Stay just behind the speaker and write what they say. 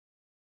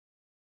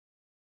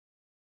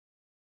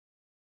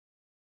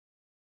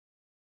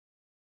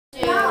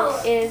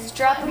is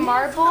drop a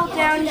marble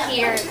down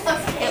here. It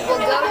will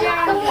go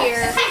down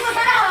here,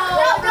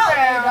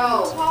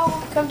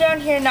 come down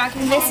here,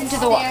 knocking this into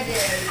the wall.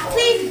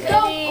 Please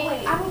go.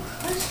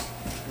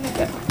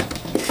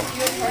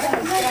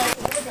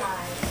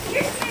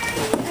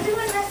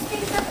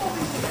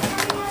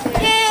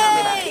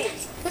 Yay!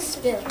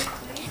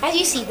 As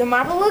you see, the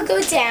marble will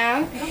go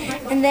down,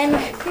 and then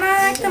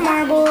knock the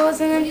marbles,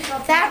 and then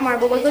that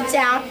marble will go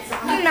down,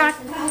 and knock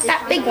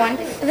that big one,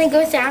 and then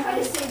goes down,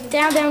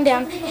 down, down,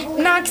 down,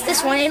 knocks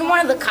this one in one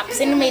of the cups,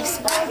 and it makes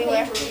splat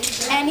everywhere.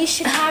 And you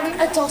should have an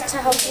adult to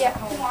help you at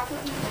home.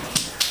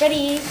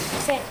 Ready,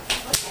 set.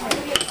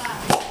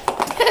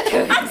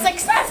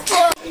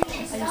 Unsuccessful!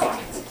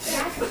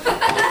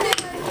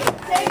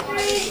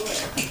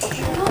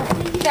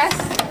 That's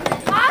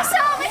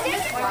awesome!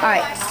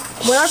 Alright,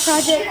 what our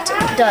project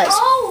does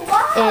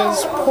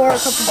is pour a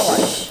cup of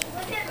water.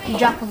 You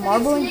drop a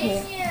marble in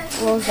here,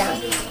 rolls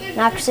down,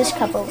 knocks this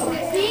cup over.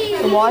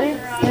 The water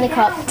in the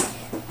cup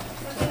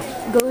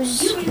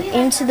goes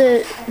into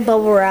the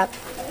bubble wrap,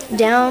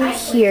 down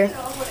here,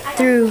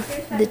 through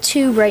the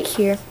tube right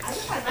here,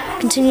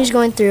 continues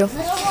going through,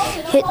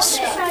 hits,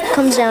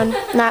 comes down,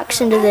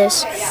 knocks into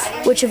this,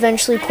 which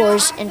eventually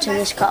pours into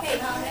this cup.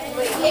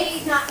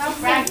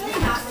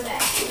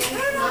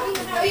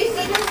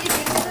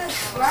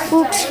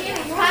 Oops.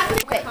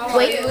 Okay,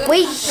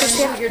 wait. Does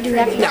he have to do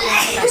that? No,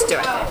 let's do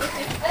it.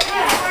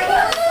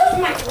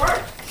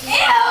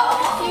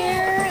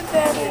 Here,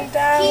 then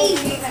down,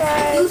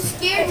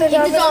 then on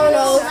the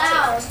dominoes,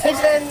 and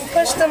then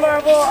push the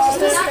marble all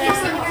this way,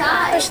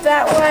 push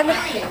that one,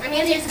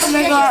 and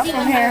then go out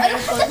from here.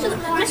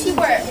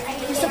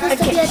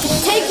 Okay.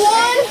 Take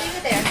one.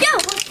 Go.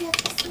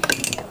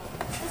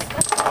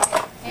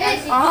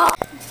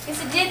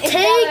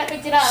 Take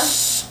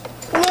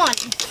one.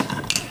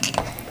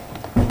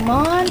 Come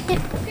on.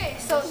 Okay,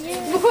 so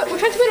we're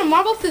trying to put a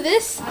marble through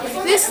this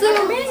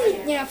little,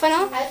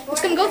 funnel.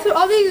 It's gonna go through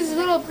all these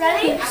little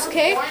hoops,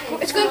 okay?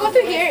 It's gonna go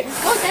through here,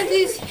 go down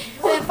these,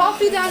 fall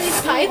through down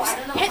these pipes,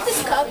 hit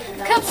this cup.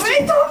 The cup's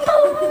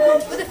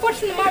with the force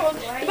from the marble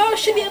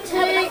should be able to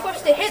have enough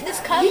force to hit this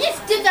cup. You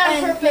just did that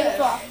perfect.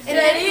 And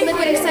then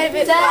liquid inside of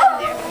it.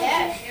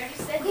 Yeah.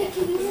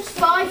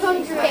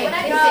 500.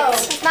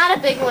 It's not a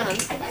big one.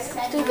 It's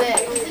too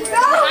big.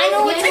 I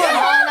know which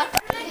one.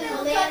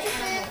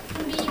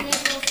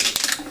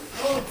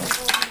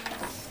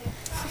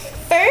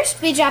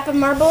 First, we drop a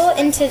marble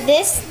into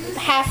this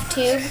half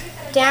tube,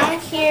 down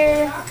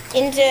here,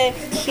 into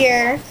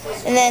here,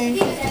 and then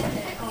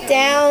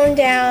down,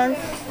 down,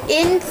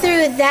 in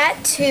through that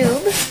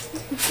tube,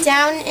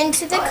 down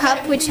into the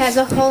cup, which has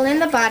a hole in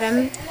the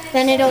bottom.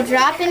 Then it'll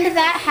drop into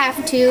that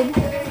half tube,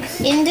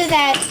 into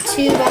that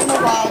tube on the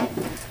wall,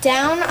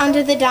 down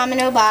onto the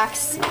domino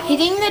box,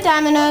 hitting the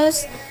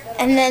dominoes,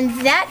 and then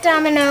that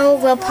domino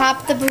will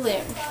pop the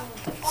balloon.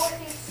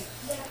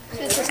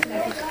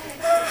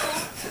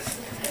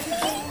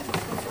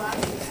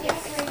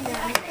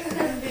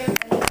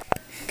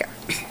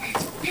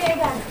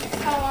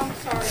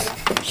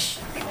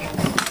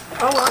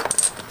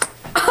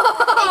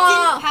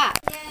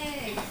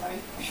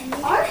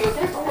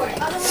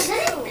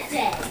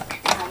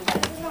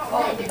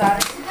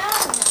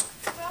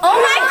 Oh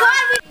my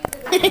God!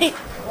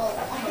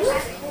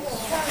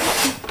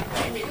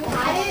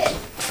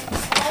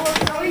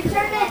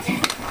 Return it.